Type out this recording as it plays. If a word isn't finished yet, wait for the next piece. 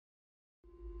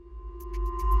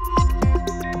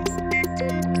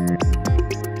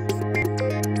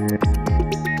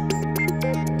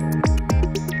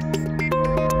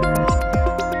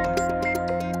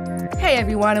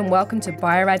everyone, and welcome to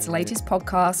Bio-Rad's latest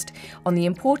podcast on the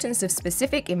importance of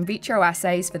specific in vitro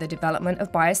assays for the development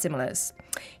of biosimilars.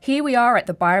 Here we are at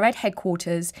the Bio-Rad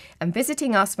headquarters, and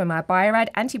visiting us from our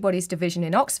Bio-Rad Antibodies division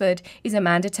in Oxford is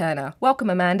Amanda Turner. Welcome,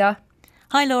 Amanda.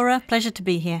 Hi, Laura. Pleasure to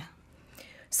be here.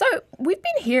 So, we've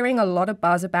been hearing a lot of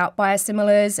buzz about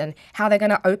biosimilars and how they're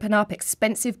going to open up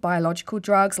expensive biological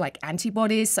drugs like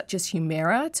antibodies such as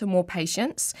Humira to more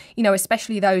patients,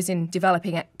 especially those in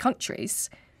developing countries.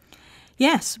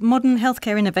 Yes, modern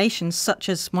healthcare innovations such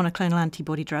as monoclonal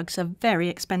antibody drugs are very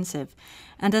expensive.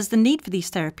 And as the need for these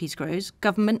therapies grows,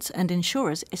 governments and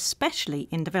insurers, especially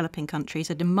in developing countries,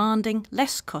 are demanding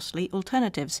less costly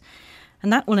alternatives.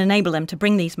 And that will enable them to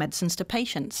bring these medicines to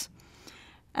patients.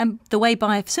 And the way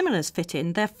biosimilars fit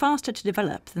in, they're faster to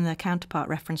develop than their counterpart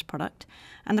reference product,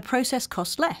 and the process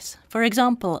costs less. For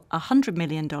example, $100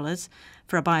 million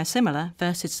for a biosimilar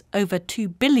versus over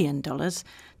 $2 billion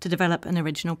to develop an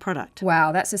original product.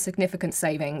 Wow, that's a significant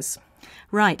savings.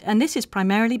 Right, and this is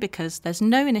primarily because there's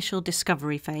no initial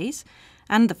discovery phase,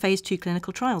 and the phase 2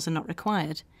 clinical trials are not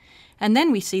required. And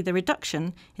then we see the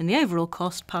reduction in the overall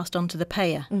cost passed on to the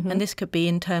payer, and this could be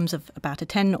in terms of about a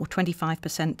 10 or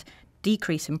 25%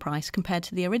 decrease in price compared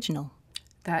to the original.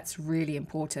 That's really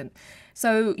important.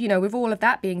 So, with all of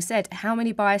that being said, how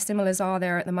many biosimilars are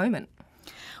there at the moment?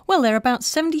 Well, there are about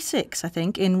 76, I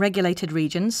think, in regulated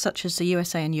regions such as the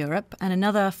USA and Europe, and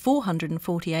another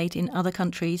 448 in other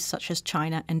countries such as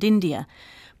China and India.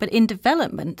 But in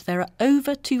development, there are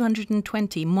over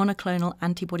 220 monoclonal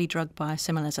antibody drug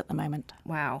biosimilars at the moment.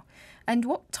 Wow. And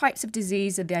what types of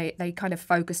disease are they kind of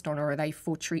focused on, or are they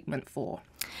for treatment for?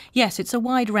 Yes, it's a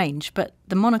wide range, but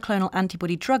the monoclonal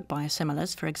antibody drug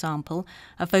biosimilars, for example,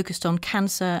 are focused on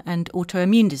cancer and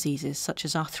autoimmune diseases such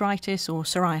as arthritis or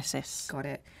psoriasis. Got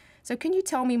it. So can you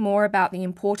tell me more about the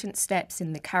important steps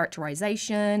in the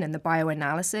characterization and the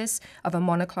bioanalysis of a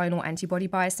monoclonal antibody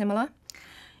biosimilar?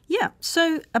 Yeah,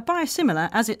 so a biosimilar,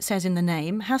 as it says in the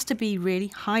name, has to be really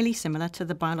highly similar to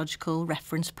the biological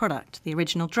reference product, the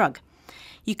original drug.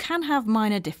 You can have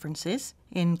minor differences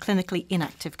in clinically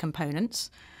inactive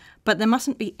components, but there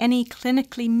mustn't be any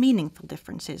clinically meaningful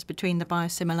differences between the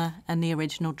biosimilar and the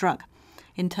original drug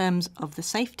in terms of the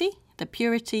safety, the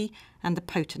purity, and the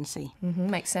potency.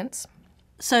 Makes sense.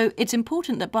 So it's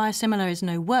important that biosimilar is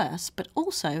no worse, but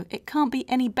also it can't be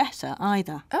any better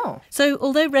either. Oh. So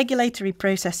although regulatory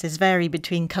processes vary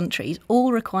between countries,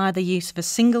 all require the use of a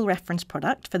single reference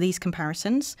product for these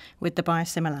comparisons with the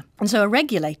biosimilar. And so a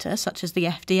regulator, such as the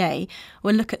FDA,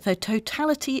 will look at the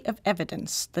totality of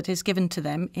evidence that is given to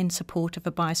them in support of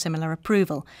a biosimilar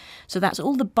approval. So that's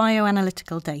all the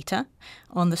bioanalytical data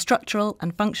on the structural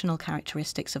and functional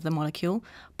characteristics of the molecule,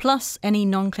 plus any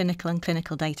non-clinical and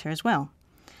clinical data as well.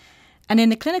 And in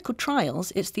the clinical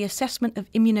trials, it's the assessment of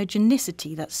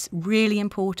immunogenicity that's really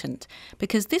important,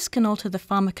 because this can alter the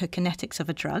pharmacokinetics of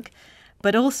a drug,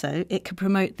 but also it can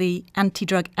promote the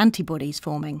anti-drug antibodies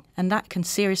forming, and that can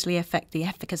seriously affect the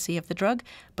efficacy of the drug,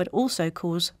 but also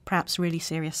cause perhaps really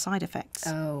serious side effects.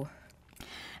 Oh.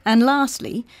 And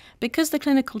lastly, because the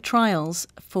clinical trials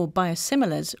for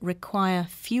biosimilars require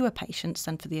fewer patients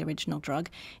than for the original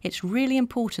drug, it's really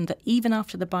important that even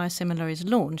after the biosimilar is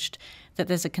launched, that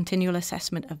there's a continual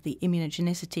assessment of the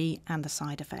immunogenicity and the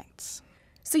side effects.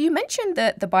 So you mentioned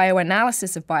that the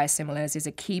bioanalysis of biosimilars is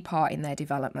a key part in their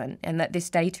development, and that this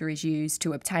data is used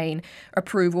to obtain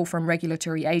approval from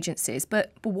regulatory agencies.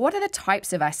 But what are the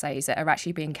types of assays that are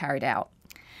actually being carried out?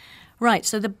 Right,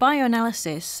 so the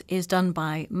bioanalysis is done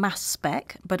by mass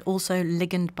spec, but also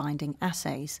ligand-binding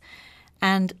assays.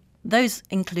 And those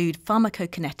include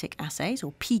pharmacokinetic assays,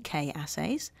 or PK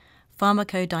assays,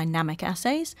 pharmacodynamic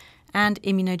assays, and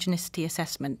immunogenicity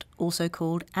assessment, also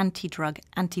called anti-drug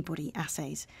antibody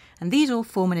assays. And these all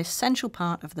form an essential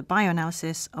part of the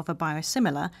bioanalysis of a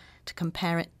biosimilar to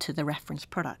compare it to the reference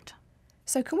product.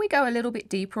 So can we go a little bit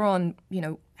deeper on,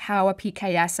 how a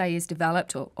PK assay is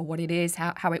developed, or what it is,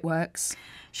 how it works?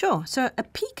 Sure. So a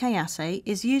PK assay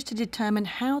is used to determine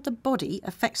how the body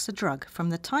affects the drug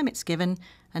from the time it's given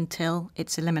until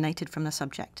it's eliminated from the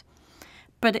subject.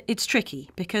 But it's tricky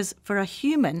because for a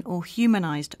human or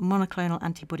humanized monoclonal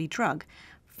antibody drug,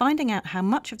 finding out how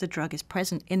much of the drug is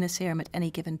present in the serum at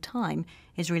any given time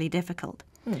is really difficult.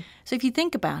 So if you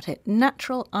think about it,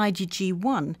 natural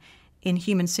IgG1 in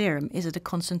human serum is at a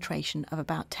concentration of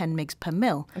about 10 mg per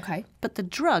mil. Okay. But the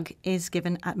drug is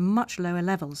given at much lower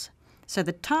levels. So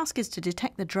the task is to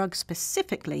detect the drug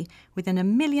specifically within a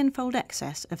millionfold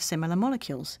excess of similar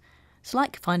molecules. It's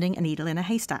like finding a needle in a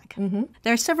haystack.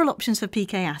 There are several options for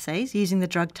PK assays using the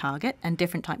drug target and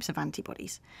different types of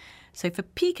antibodies. So for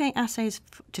PK assays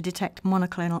to detect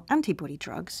monoclonal antibody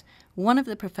drugs, one of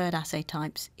the preferred assay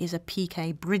types is a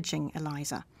PK Bridging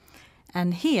Eliza.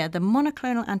 And here, the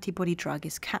monoclonal antibody drug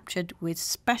is captured with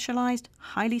specialised,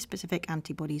 highly specific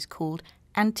antibodies called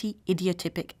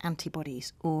anti-idiotypic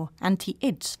antibodies, or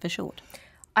anti-IDs for short.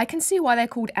 I can see why they're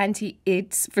called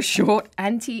anti-IDs for short,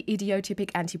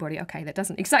 anti-idiotypic antibody. Okay, that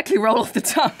doesn't exactly roll off the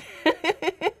tongue.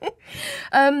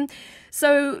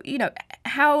 So,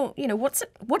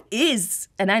 what is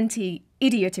an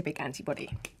anti-idiotypic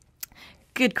antibody?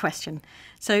 Good question.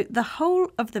 So the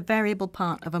whole of the variable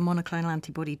part of a monoclonal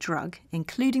antibody drug,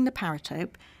 including the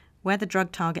paratope, where the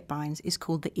drug target binds, is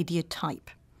called the idiotype.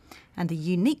 And the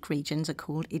unique regions are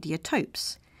called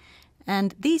idiotopes.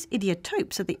 And these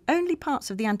idiotopes are the only parts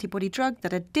of the antibody drug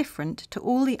that are different to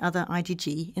all the other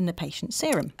IgG in the patient's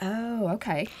serum. Oh,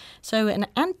 okay. So an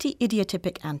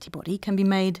anti-idiotypic antibody can be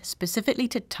made specifically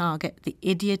to target the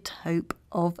idiotope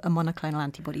of a monoclonal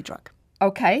antibody drug.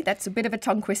 Okay, that's a bit of a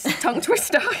tongue twister,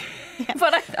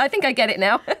 but I think I get it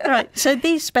now. Right, so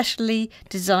these specially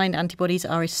designed antibodies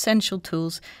are essential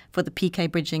tools for the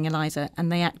PK Bridging Eliza,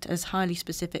 and they act as highly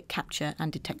specific capture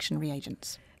and detection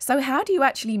reagents. So how do you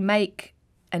actually make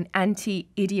an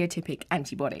anti-idiotypic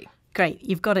antibody? Great,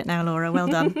 you've got it now, Laura, well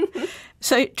done.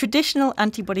 So traditional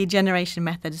antibody generation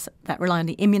methods that rely on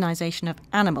the immunisation of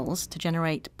animals to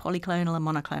generate polyclonal and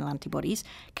monoclonal antibodies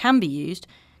can be used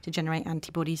to generate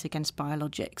antibodies against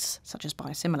biologics, such as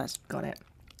biosimilars. Got it.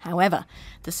 However,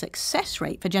 the success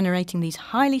rate for generating these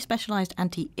highly specialised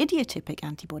anti-idiotypic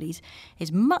antibodies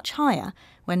is much higher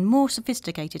when more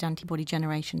sophisticated antibody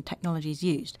generation technology is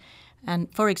used.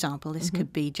 And for example, this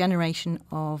could be generation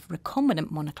of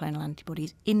recombinant monoclonal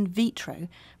antibodies in vitro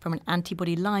from an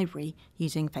antibody library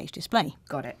using phage display.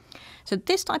 Got it. So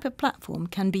this type of platform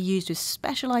can be used with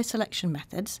specialised selection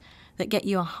methods that get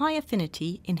you a high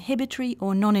affinity inhibitory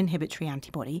or non-inhibitory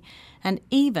antibody, and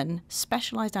even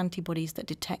specialised antibodies that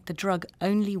detect the drug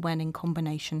only when in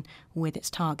combination with its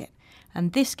target.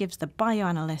 And this gives the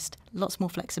bioanalyst lots more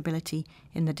flexibility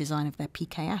in the design of their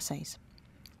PK assays.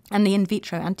 And the in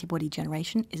vitro antibody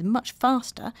generation is much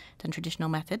faster than traditional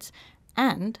methods.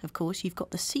 And, of course, you've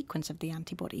got the sequence of the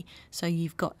antibody, so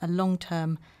you've got a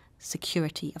long-term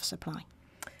security of supply.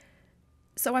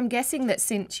 So I'm guessing that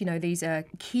since, these are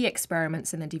key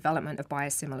experiments in the development of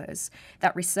biosimilars,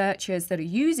 that researchers that are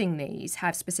using these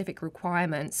have specific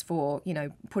requirements for,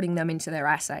 putting them into their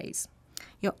assays.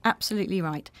 You're absolutely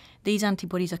right. These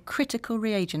antibodies are critical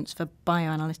reagents for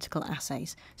bioanalytical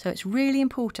assays, so it's really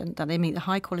important that they meet the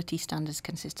high-quality standards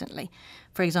consistently.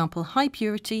 For example, high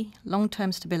purity,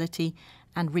 long-term stability,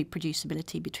 and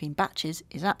reproducibility between batches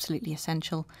is absolutely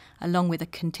essential, along with a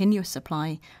continuous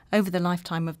supply over the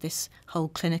lifetime of this whole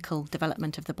clinical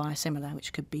development of the biosimilar,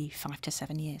 which could be 5 to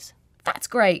 7 years. That's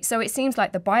great. So it seems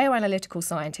like the bioanalytical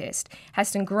scientist has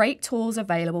some great tools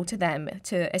available to them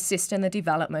to assist in the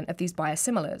development of these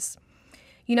biosimilars.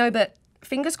 But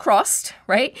fingers crossed,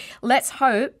 right? Let's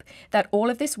hope that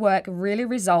all of this work really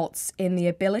results in the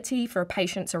ability for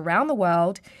patients around the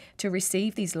world to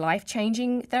receive these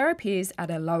life-changing therapies at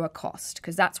a lower cost,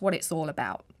 because that's what it's all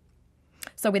about.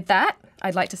 So with that,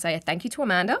 I'd like to say a thank you to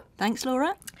Amanda. Thanks,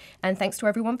 Laura. And thanks to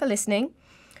everyone for listening.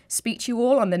 Speak to you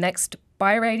all on the next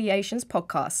Bioradiations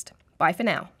podcast. Bye for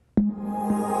now.